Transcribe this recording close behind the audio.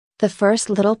The first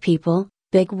Little People,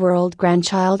 Big World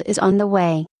grandchild is on the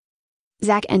way.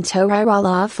 Zach and Tori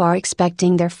Roloff are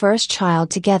expecting their first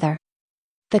child together.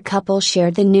 The couple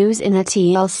shared the news in a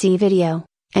TLC video,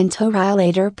 and Tori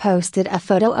later posted a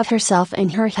photo of herself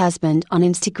and her husband on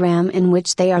Instagram in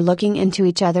which they are looking into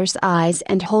each other's eyes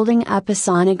and holding up a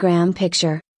sonogram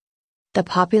picture. The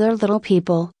popular Little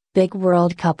People, Big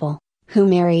World couple, who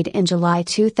married in July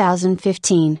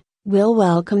 2015, will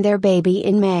welcome their baby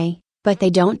in May, but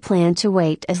they don't plan to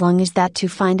wait as long as that to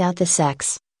find out the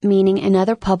sex, meaning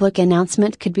another public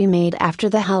announcement could be made after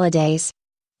the holidays.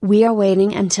 "We are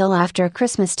waiting until after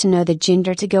Christmas to know the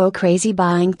gender to go crazy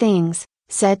buying things,"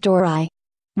 said Tori.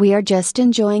 "We are just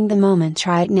enjoying the moment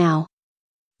right now."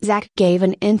 Zach gave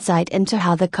an insight into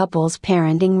how the couple's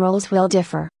parenting roles will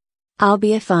differ. "I'll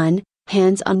be a fun,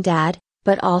 hands-on dad,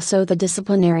 but also the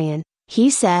disciplinarian," he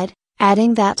said,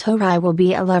 adding that Tori will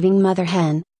be a loving mother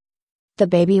hen. The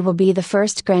baby will be the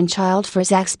first grandchild for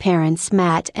Zach's parents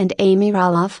Matt and Amy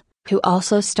Roloff, who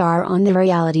also star on the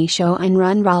reality show and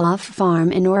run Roloff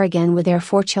Farm in Oregon with their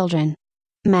 4 children.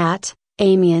 Matt,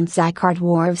 Amy and Zach are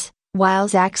dwarves, while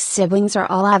Zach's siblings are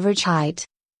all average height.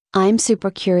 "I'm super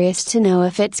curious to know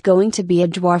if it's going to be a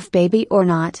dwarf baby or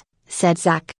not," said Zach.